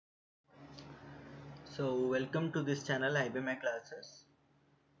Welcome to this channel IBM Classes.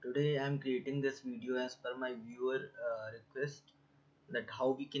 Today I am creating this video as per my viewer request that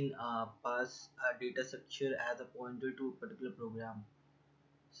how we can pass a data structure as a pointer to a particular program.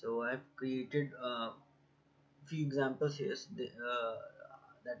 So I have created few examples here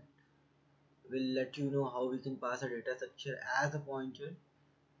that will let you know how we can pass a data structure as a pointer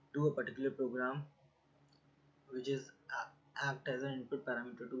to a particular program, which is act as an input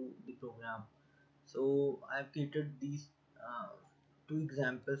parameter to the program. So I've created these uh, two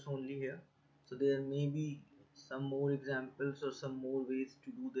examples only here, so there may be some more examples or some more ways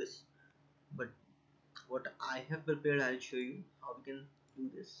to do this, but what I have prepared I'll show you how we can do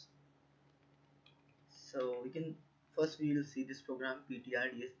this. So we can first we will see this program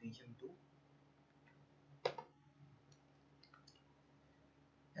ptrdsbgm2.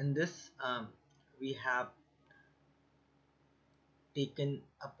 And this we have taken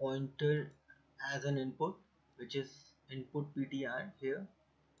a pointer as an input, which is input ptr. Here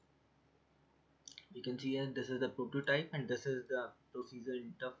you can see here this is the prototype and this is the procedure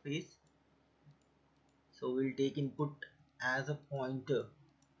interface. So we'll take input as a pointer,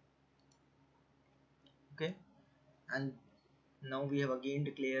 okay, and now we have again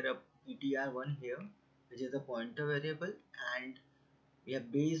declared a ptr1 here, which is a pointer variable, and we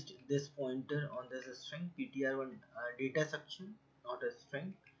have based this pointer on this string ptr1 data structure, not a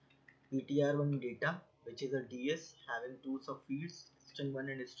string. ptr1 data, which is a ds having two subfields, string 1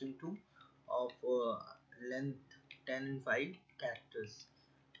 and string 2, of length 10 and 5 characters.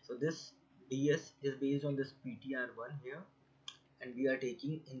 So this ds is based on this ptr1 here, and we are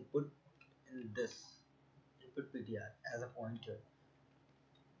taking input in this input ptr as a pointer.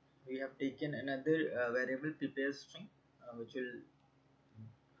 We have taken another variable prepare string, which will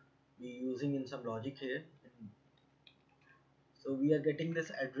be using in some logic here. So we are getting this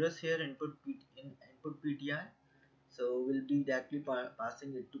address here in input ptr, so we'll be directly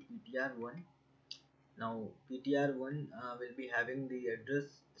passing it to ptr1. Now ptr1 will be having the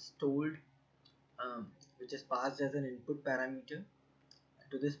address stored, which is passed as an input parameter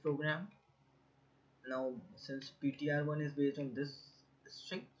to this program. Now since ptr1 is based on this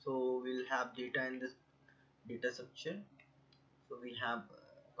string, so we'll have data in this data structure. So we have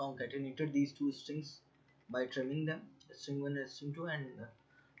concatenated these two strings by trimming them, string 1 and string 2, and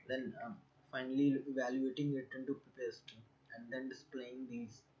then finally evaluating it into prepare string, and then displaying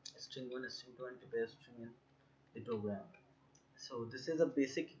these string 1, string 2 and prepare string in the program. So this is a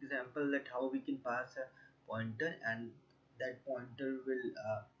basic example that how we can pass a pointer, and that pointer will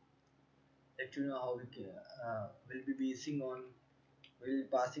let you know how we can will be basing on, will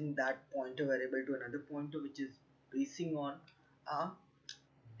passing that pointer variable to another pointer, which is basing on a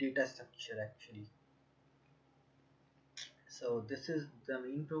data structure actually. So this is the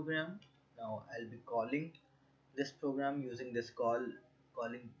main program. Now I'll be calling this program using this calling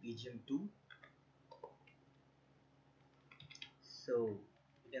bgm2. So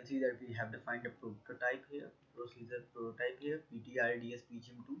you can see that we have defined a prototype here, procedure prototype here,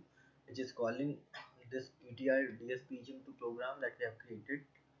 ptrdsbgm2, which is calling this ptrdsbgm2 program that we have created.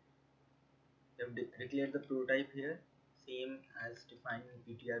 We have declared the prototype here, same as defined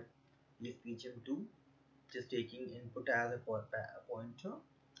in ptrdsbgm2, which is taking input as a pointer.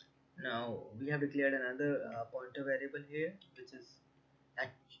 Now we have declared another pointer variable here, which is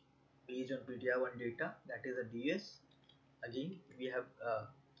based on ptr1 data, that is a ds. Again we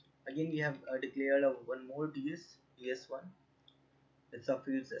have declared one more ds1 with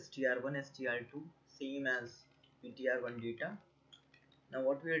subfields str1 str2, same as ptr1 data. Now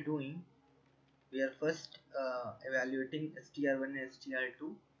what we are doing, we are first evaluating str1 and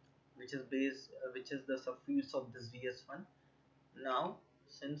str2, which is the subfields of this ds1. Now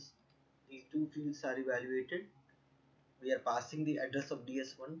since these two fields are evaluated, we are passing the address of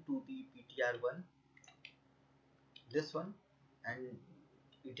ds1 to the ptr1, this one, and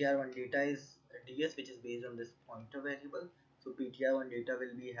ptr1 data is ds, which is based on this pointer variable. So ptr1 data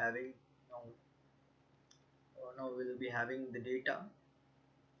will be having now will be having the data.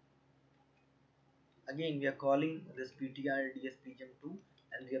 Again we are calling this ptrdsbgm2,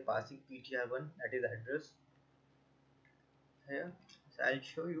 and we are passing ptr1, that is address here. So I'll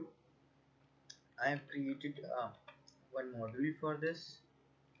show you. I have created one module for this.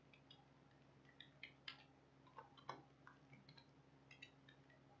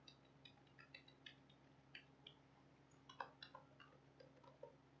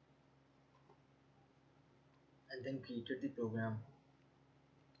 And then created the program.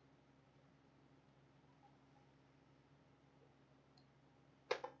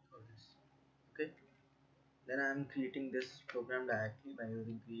 For this, okay, then I am creating this program directly by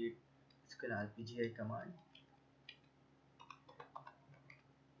using create SQL RPGI command.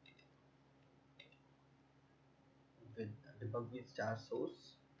 With debug with star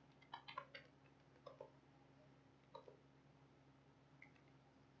source.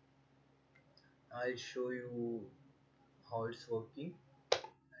 I'll show you how it's working. I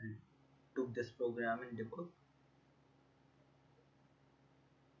took this program in debug.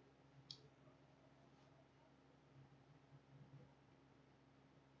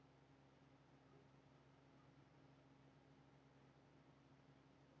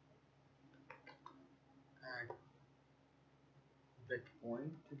 Add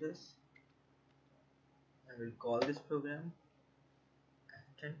breakpoint to this. I will call this program.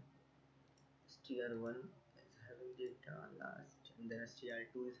 And str1 is having data last, and then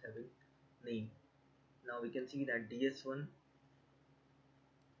str2 is having name. Now we can see that ds1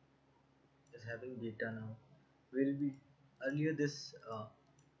 is having data now. Will be earlier this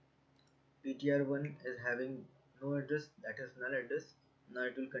ptr1 is having no address, that is null address. Now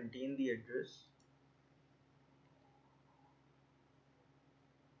it will contain the address.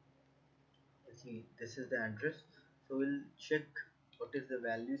 Let's see, this is the address. So we'll check what is the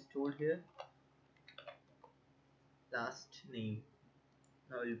value stored here. Last name.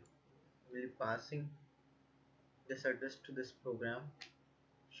 Now we'll be passing this address to this program.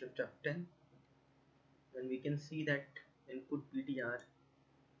 Shift F10. Then we can see that input ptr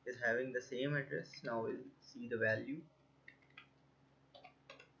is having the same address. Now we'll see the value.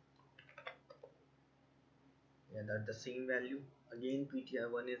 Yeah, that's the same value. Again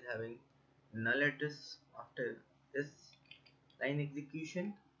ptr1 is having null address. After this line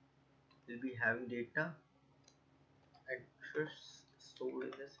execution, we'll be having data address stored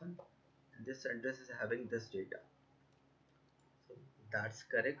in this one, and this address is having this data. So that's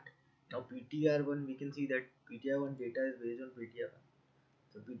correct. Now ptr1, we can see that ptr1 data is based on ptr1.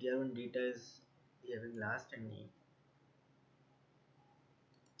 So ptr1 data is having last and name.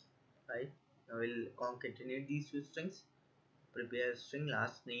 Right, now we'll concatenate these two strings. Prepare string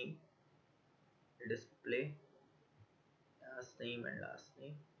last name, display last name and last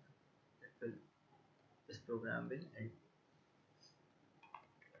name. It will, this program will end.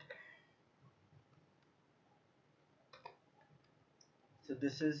 So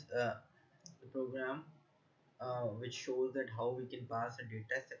this is the program which shows that how we can pass a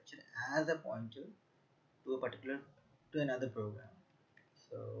data structure as a pointer to a particular, to another program.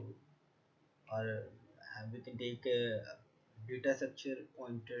 So or we can take a data structure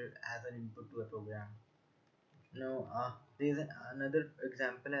pointer as an input to a program. Now there is another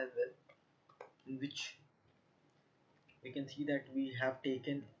example as well, in which we can see that we have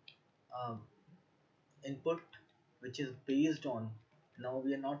taken um, input which is based on, now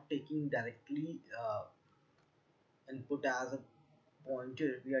we are not taking directly input as a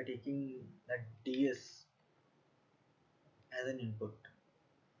pointer, we are taking that ds as an input.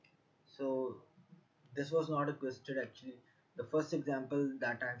 So this was not a question actually. The first example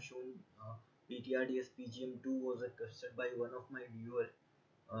that I have shown, ptrds pgm2, was requested by one of my viewer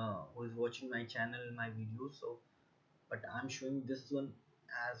who is watching my channel, my videos. So but I'm showing this one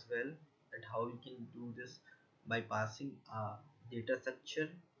as well, that how you can do this by passing a data structure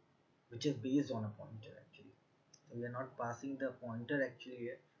which is based on a pointer actually. So we are not passing the pointer actually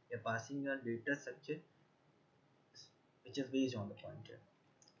here, we are passing a data structure which is based on the pointer.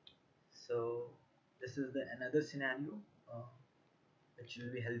 So this is the another scenario which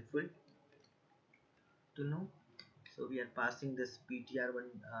will be helpful to know. So we are passing this ptr1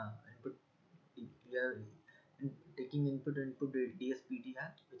 input, we are taking input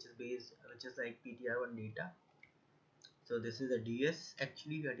dsptr which is based, which is like ptr1 data. So this is a ds,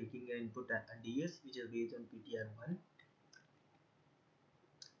 actually we are taking an input a ds which is based on ptr1.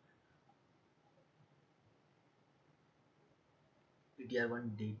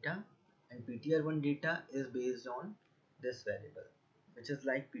 ptr1 data, and ptr1 data is based on this variable which is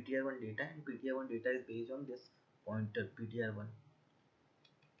like ptr1 data, and ptr1 data is based on this pointer ptr1.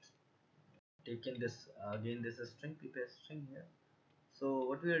 Taking this again, this is string, prepare string here. So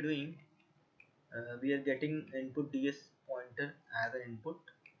what we are doing, we are getting input ds pointer as an input.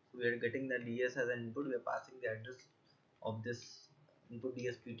 So we are getting the ds as an input, we are passing the address of this input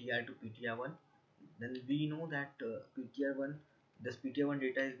ds ptr to ptr1. Then we know that ptr1, this ptr1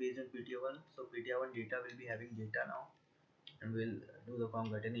 data is based on ptr1, so ptr1 data will be having data now, and we'll do the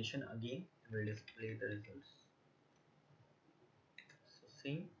concatenation again and we'll display the results. So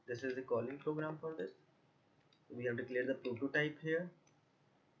see, this is the calling program for this. So we have declared the prototype here,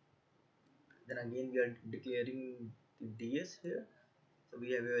 then again we are declaring the ds here. So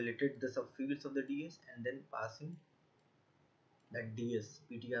we have evaluated the subfields of the ds and then passing that DS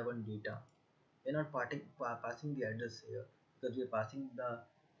PTR1 data. We're not passing the address here because we're passing the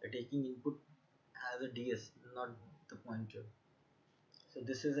taking input as a DS, not the pointer. So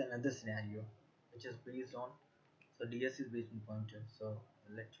this is another scenario which is based on, so DS is based on pointer. So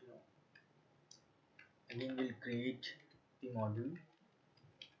I'll let you know. Again, we'll create the module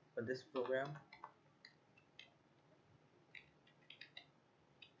for this program.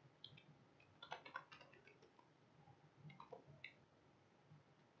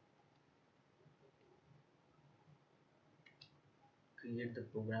 Create the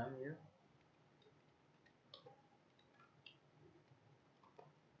program here.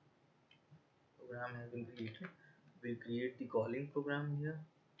 Program has been created. We'll create the calling program here.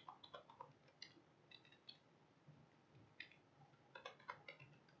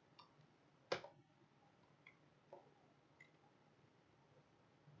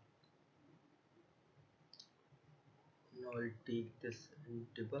 Now I'll take this and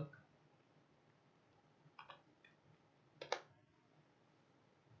debug.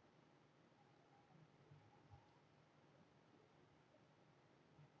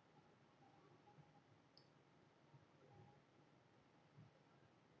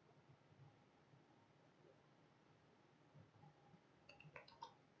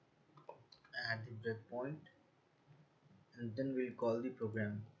 Add the breakpoint, and then we'll call the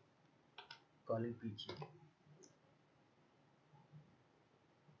program calling PG.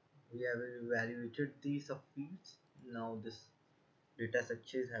 We have evaluated the subfields. Now this data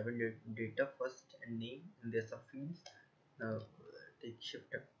structure is having data first and name in their subfields. Now take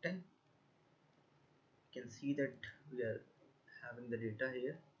shift F10. You can see that we are having the data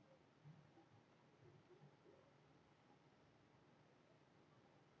here.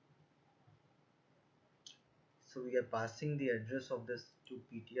 So we are passing the address of this to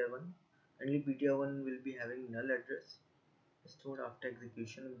PTR1, and PTR1 will be having null address stored after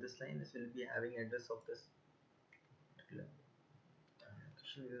execution of this line. This will be having address of this particular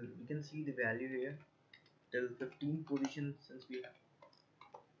location. We can see the value here till 15 position since we have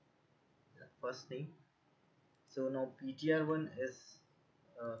the first name. So now PTR1 is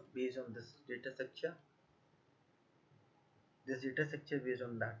based on this data structure. This data structure based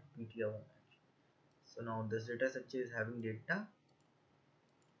on that PTR1. So now this data structure is having data.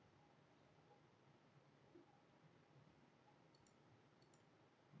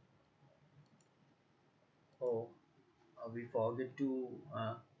 Oh, we forget to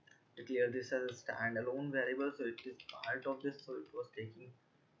declare this as a standalone variable, so it is part of this. So it was taking,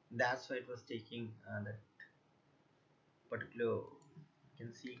 that's why it was taking that particular, you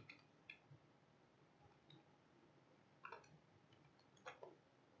can see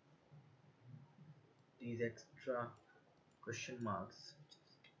these extra question marks.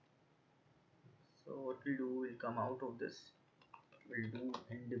 So what we'll do, we'll come out of this, we'll do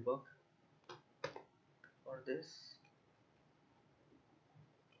in debug for this.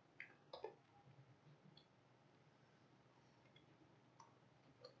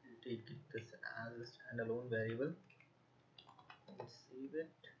 We'll take this as a standalone variable and save it,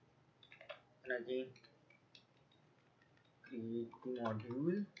 and again create the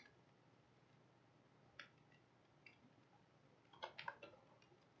module,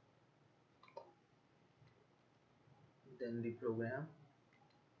 then the program,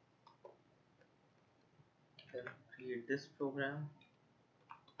 then create this program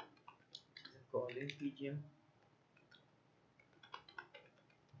calling PGM.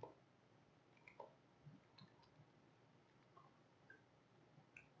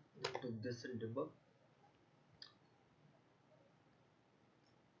 Do this in debug.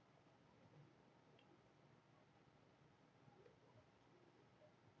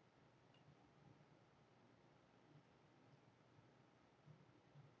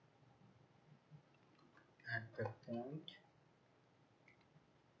 At that point,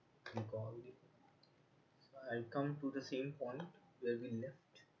 we call the. So I'll come to the same point where we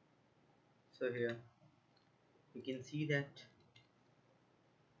left. So here we can see that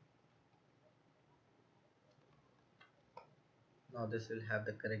now this will have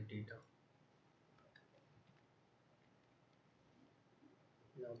the correct data.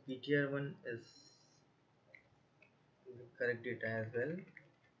 Now PTR1 is the correct data as well.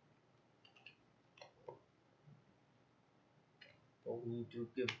 So we need to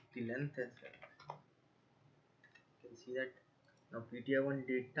give the length as well. You can see that now PTR1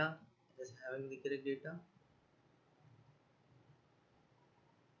 data is having the correct data.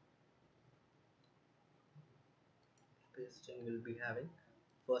 This string will be having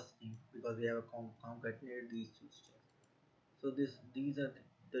first name because we have a concatenated these two strings. So these are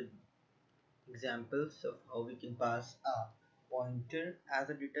the examples of how we can pass pointer as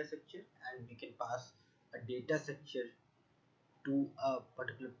a data structure, and we can pass a data structure to a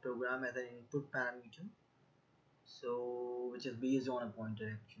particular program as an input parameter, so which is based on a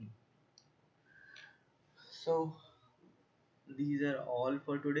pointer actually. So these are all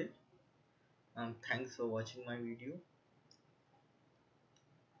for today. Thanks for watching my video.